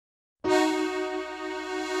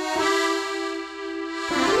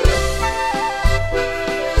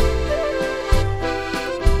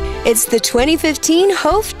It's the 2015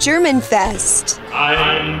 Hof German Fest.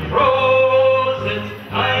 Ein Prosit,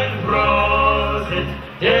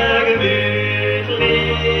 der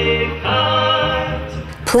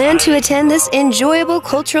Gemütlichkeit. Plan to attend this enjoyable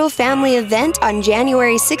cultural family event on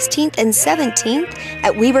January 16th and 17th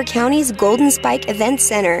at Weber County's Golden Spike Event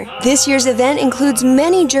Center. This year's event includes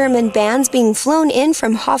many German bands being flown in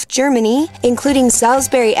from Hof, Germany, including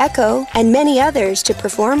Salisbury Echo and many others to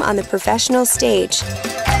perform on the professional stage.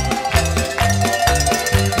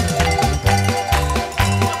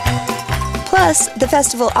 Plus, the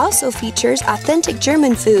festival also features authentic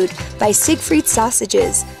German food by Siegfried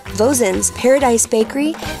Sausages, Vosen's Paradise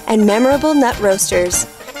Bakery, and memorable nut roasters,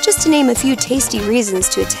 just to name a few tasty reasons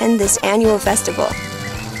to attend this annual festival.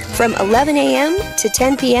 From 11 a.m. to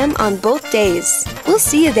 10 p.m. on both days. We'll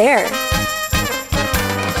see you there.